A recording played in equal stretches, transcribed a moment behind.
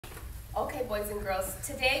Okay, boys and girls,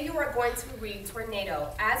 today you are going to read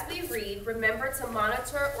Tornado. As we read, remember to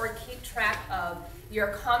monitor or keep track of your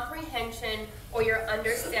comprehension or your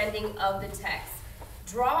understanding of the text.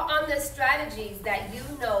 Draw on the strategies that you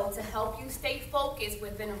know to help you stay focused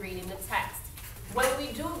within reading the text. When we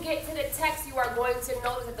do get to the text, you are going to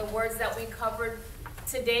notice that the words that we covered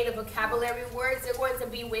today, the vocabulary words, they're going to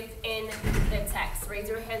be within the text. Raise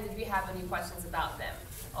your hands if you have any questions about them.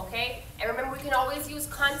 Okay? And remember, we can always use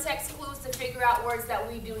context clues to figure out words that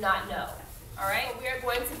we do not know. All right? We are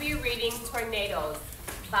going to be reading Tornadoes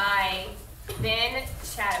by Ben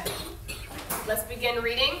Chatham. Let's begin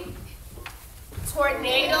reading.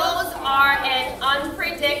 Tornadoes are an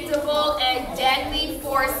unpredictable and deadly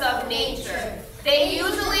force of nature. They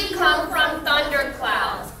usually come from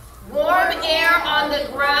thunderclouds. Warm air on the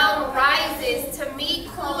ground rises to meet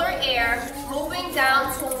cooler air moving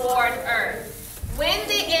down toward Earth. When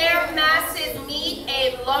the air masses meet,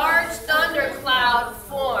 a large thundercloud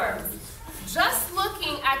forms. Just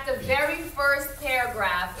looking at the very first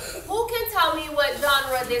paragraph, who can tell me what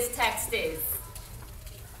genre this text is?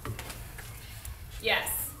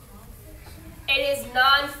 Yes. It is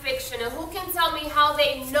nonfiction. And who can tell me how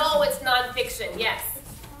they know it's nonfiction? Yes.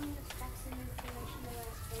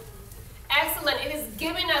 Excellent. It is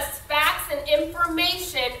giving us facts and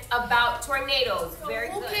information about tornadoes. So very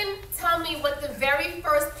good. Who can tell me what the very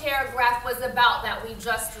first paragraph was about that we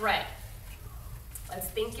just read? Let's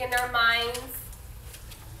think in our minds.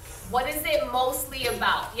 What is it mostly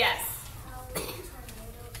about? Yes.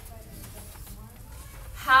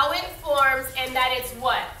 How it forms and that it's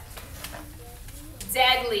what?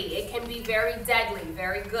 Deadly. It can be very deadly.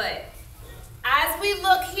 Very good. As we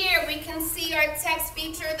look here, we can see our text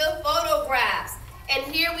feature the photographs. And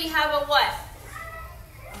here we have a what?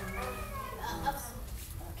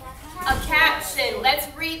 A caption.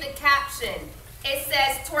 Let's read the caption. It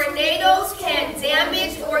says, tornadoes can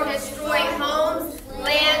damage or destroy homes,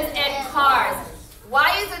 lands, and cars.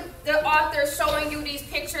 Why is the author showing you these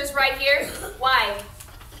pictures right here? Why?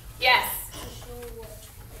 Yes.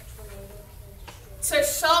 To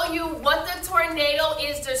show you what the tornado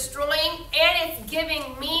is destroying, and it's giving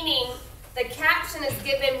meaning. The caption is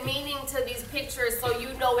giving meaning to these pictures so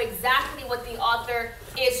you know exactly what the author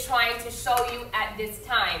is trying to show you at this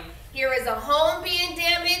time. Here is a home being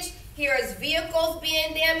damaged, here is vehicles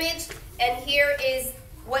being damaged, and here is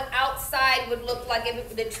what outside would look like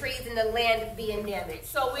if the trees and the land being damaged.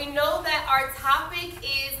 So we know that our topic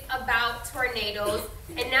is about tornadoes,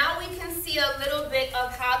 and now we can see a little bit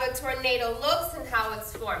of how the tornado looks and how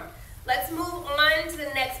it's formed. Let's move on to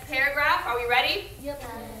the next paragraph. Are we ready? Yep.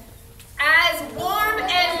 As warm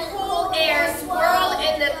and cool air swirl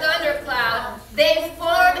in the thundercloud, they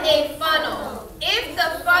form a funnel. If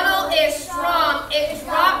the funnel is strong, it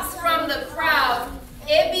drops from the crowd.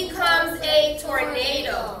 It becomes a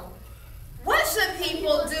tornado. What should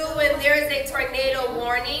people do when there is a tornado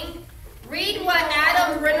warning? Read what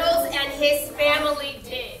Adam Reynolds and his family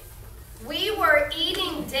did. We were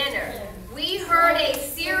eating dinner. We heard a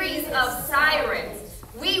series of sirens.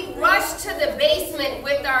 We rushed to the basement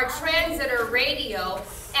with our transitor radio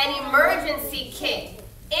and emergency kit.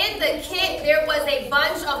 In the kit, there was a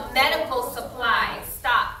bunch of medical supplies.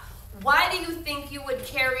 Stop. Why do you think you would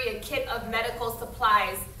carry a kit of medical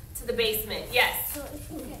supplies to the basement? Yes.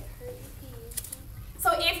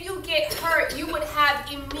 So if you get hurt, you would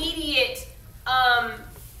have immediate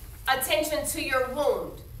attention to your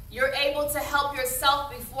wound. You're able to help yourself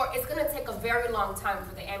before. It's going to take a very long time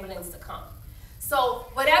for the ambulance to come. So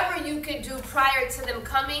whatever you could do prior to them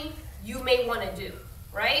coming, you may want to do,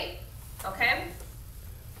 right? Okay?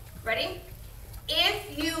 Ready?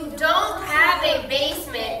 If you don't have a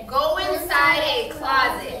basement, go inside a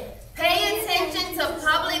closet. Pay attention to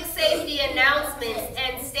public safety announcements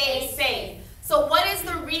and stay safe. So what is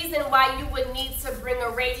the reason why you would need to bring a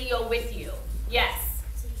radio with you? Yes.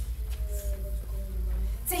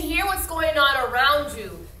 To hear what's going on around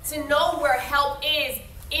you, to know where help is,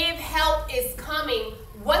 if help is coming,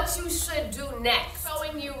 what you should do next.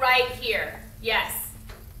 Showing you right here. Yes.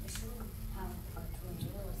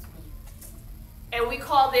 And we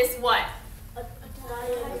call this what?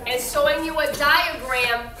 And showing you a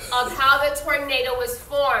diagram of how the tornado was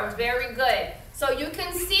formed. Very good. So you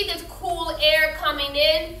can see the cool air coming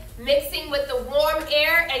in, mixing with the warm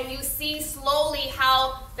air, and you see slowly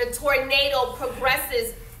how the tornado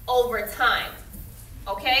progresses over time.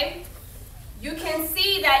 Okay? You can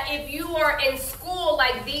see that if you are in school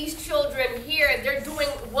like these children here, they're doing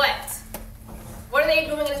what? What are they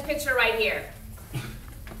doing in this picture right here?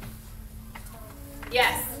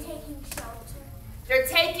 Yes. They're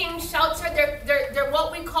taking shelter. They're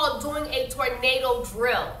what we call doing a tornado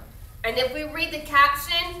drill. And if we read the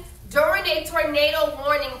caption, during a tornado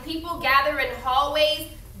warning, people gather in hallways,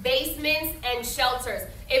 basements, and shelters.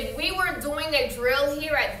 If we were doing a drill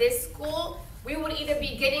here at this school, we would either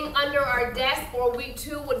be getting under our desk or we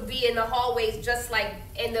too would be in the hallways just like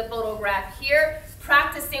in the photograph here,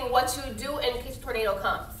 practicing what you do in case a tornado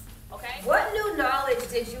comes. Okay? What new knowledge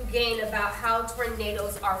did you gain about how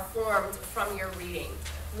tornadoes are formed from your reading?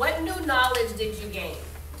 What new knowledge did you gain?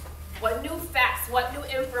 What new facts, what new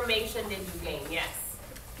information did you gain? Yes.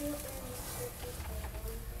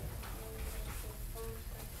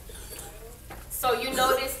 So you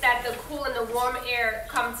notice that the cool and the warm air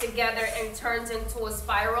come together and turns into a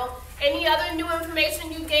spiral. Any other new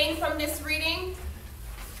information you gained from this reading?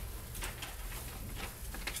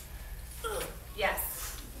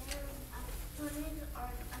 Yes.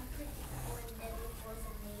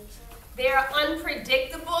 They are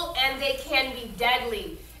unpredictable and they can be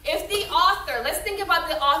deadly. If the author, let's think about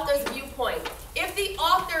the author's viewpoint. If the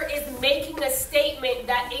author is making a statement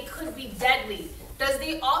that it could be deadly, does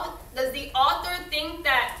the author think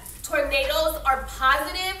that tornadoes are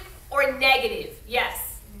positive or negative?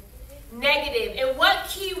 Yes. Negative. And what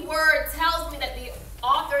key word tells me that the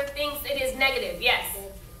author thinks it is negative? Yes.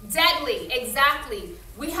 Deadly. Exactly.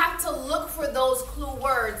 We have to look for those clue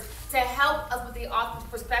words to help us with the author's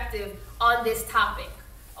perspective on this topic.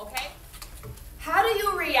 Okay? How do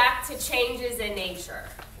you react to changes in nature?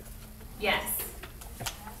 Yes.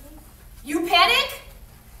 You panic?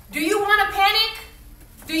 Do you want to panic?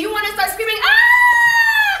 Do you want to start screaming,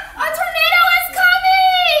 ah! A tornado is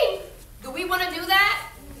coming! Do we want to do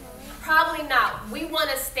that? Probably not. We want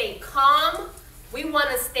to stay calm. We want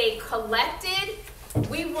to stay collected.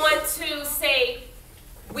 We want to say,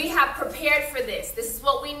 we have prepared for this. This is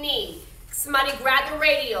what we need. Somebody grab the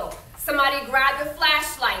radio. Somebody grab the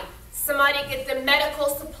flashlight. Somebody get the medical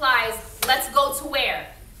supplies. Let's go to where?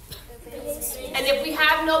 And if we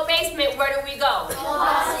have no basement, where do we go?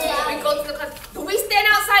 We go to the class. Do we stand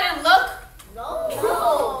outside and look? No.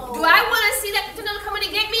 Do I want to see that tornado coming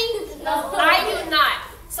to get me? No. I do not.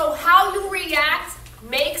 So how you react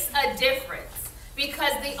makes a difference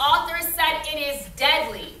because the author said it is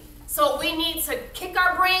deadly. So we need to kick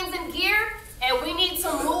our brains in gear and we need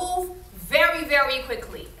to move very, very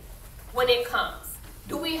quickly when it comes.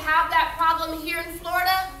 Do we have that problem here in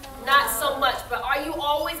Florida? Not so much, but are you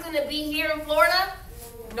always going to be here in Florida?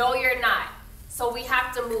 No, you're not. So we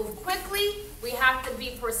have to move quickly, we have to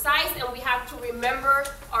be precise, and we have to remember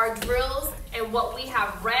our drills and what we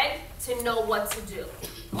have read to know what to do,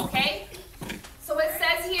 okay? So it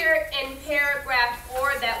says here in paragraph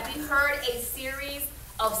 4 that we heard a series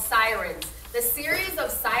of sirens. The series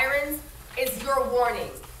of sirens is your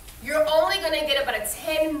warnings. You're only going to get about a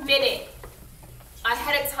 10-minute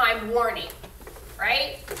ahead of time warning,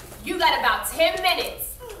 right? You got about 10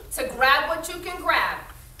 minutes to grab what you can grab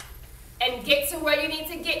and get to where you need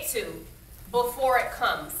to get to before it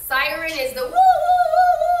comes. Siren is the woo, woo,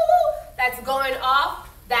 woo, woo, woo that's going off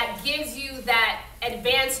that gives you that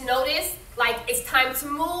advance notice, like it's time to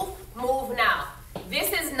move, move now.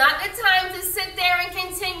 This is not the time to sit there and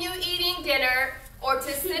continue eating dinner or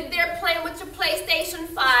to sit there playing with your PlayStation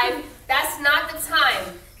 5. That's not the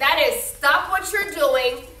time. That is stop what you're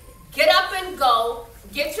doing, get up and go,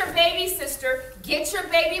 get your baby sister, get your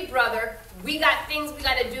baby brother. We got things we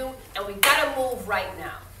got to do, and we got to move right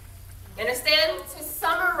now. You understand? To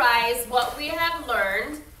summarize what we have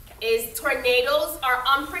learned is tornadoes are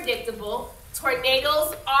unpredictable.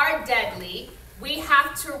 Tornadoes are deadly. We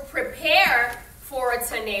have to prepare for a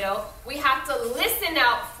tornado. We have to listen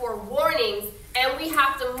out for warnings, and we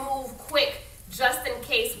have to move quick just in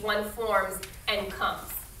case one forms and comes.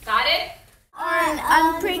 Got it? Are an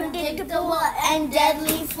unpredictable and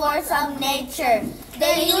deadly force of nature.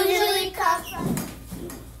 They usually come from...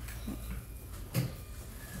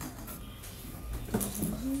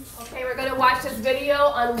 Okay, we're going to watch this video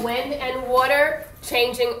on wind and water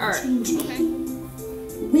changing Earth.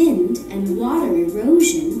 Wind and water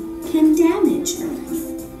erosion can damage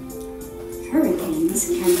Earth. Hurricanes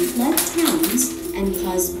can flood towns and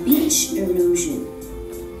cause beach erosion.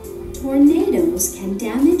 Tornadoes can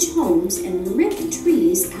damage homes and rip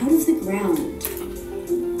trees out of the ground.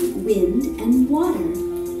 Wind and water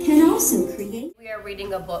can also create... We are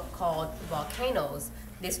reading a book called Volcanoes.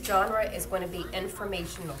 This genre is going to be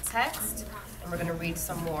informational text, and we're going to read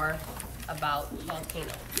some more about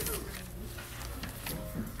volcanoes.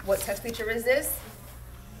 What text feature is this?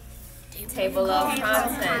 Table of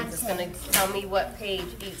contents. It's going to tell me what page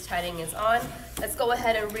each heading is on. Let's go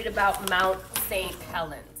ahead and read about Mount St.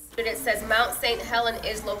 Helens. It says Mount St. Helen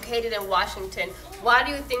is located in Washington. Why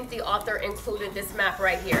do you think the author included this map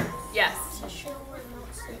right here? Yes.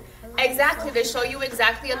 Exactly, to show you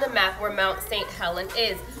exactly on the map where Mount St. Helen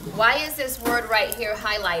is. Why is this word right here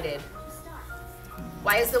highlighted?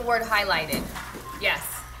 Why is the word highlighted? Yes.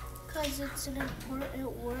 Because it's an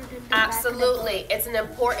important word in the Absolutely. It's an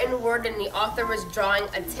important word, and the author is drawing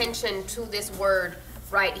attention to this word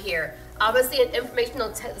right here. Obviously, an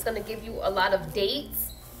informational text is going to give you a lot of dates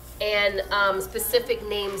and specific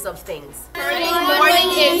names of things.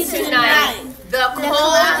 Morning into night, the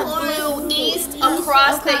cold blew east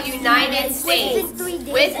across the United States.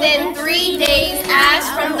 Within 3 days, ash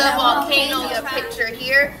from the volcano. A picture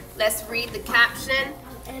here. Let's read the caption.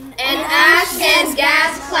 An ash and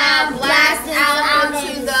gas cloud blasts out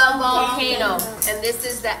onto the volcano. And this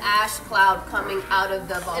is the ash cloud coming out of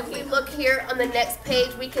the volcano. If we look here on the next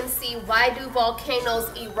page, we can see, why do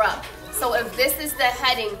volcanoes erupt? So if this is the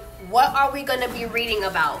heading, what are we going to be reading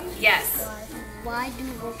about? Yes. Why do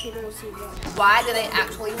volcanoes erupt? Why do they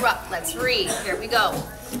actually erupt? Let's read. Here we go.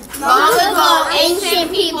 Long ago,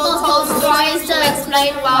 ancient people told stories to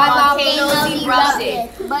explain why volcanoes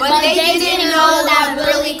erupted, but they didn't know that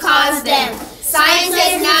really caused them.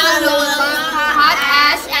 Scientists now know hot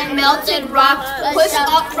ash and melted rock push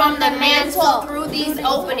up from the mantle through these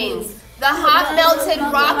openings. The hot melted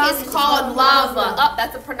rock is called lava. Oh,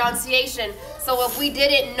 that's a pronunciation. So if we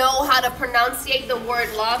didn't know how to pronunciate the word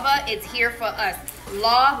lava, it's here for us.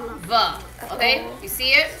 Lava. Okay, you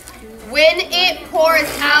see it? When it pours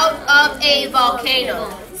out of a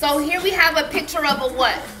volcano. So here we have a picture of a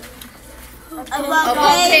what? A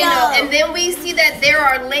volcano. And then we see that there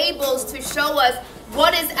are labels to show us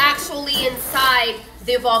what is actually inside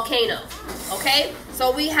the volcano. Okay?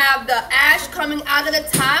 So we have the ash coming out of the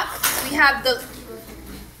top. We have the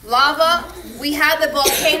lava. We have the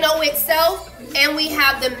volcano itself. And we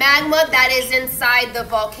have the magma that is inside the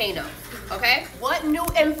volcano. Okay? What new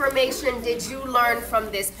information did you learn from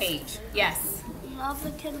this page? Yes. Lava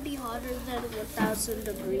can be hotter than 1,000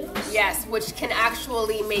 degrees. Yes, which can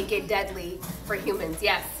actually make it deadly for humans.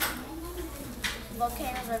 Yes.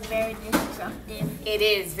 Volcanoes are very destructive. It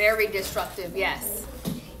is very destructive, yes.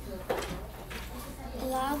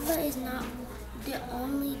 Lava is not the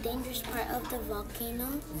only dangerous part of the volcano.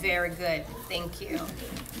 Very good. Thank you.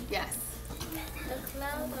 Yes. The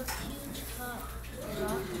cloud of huge hot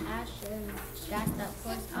rock, ash, and gas that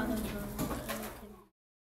pours out of the volcano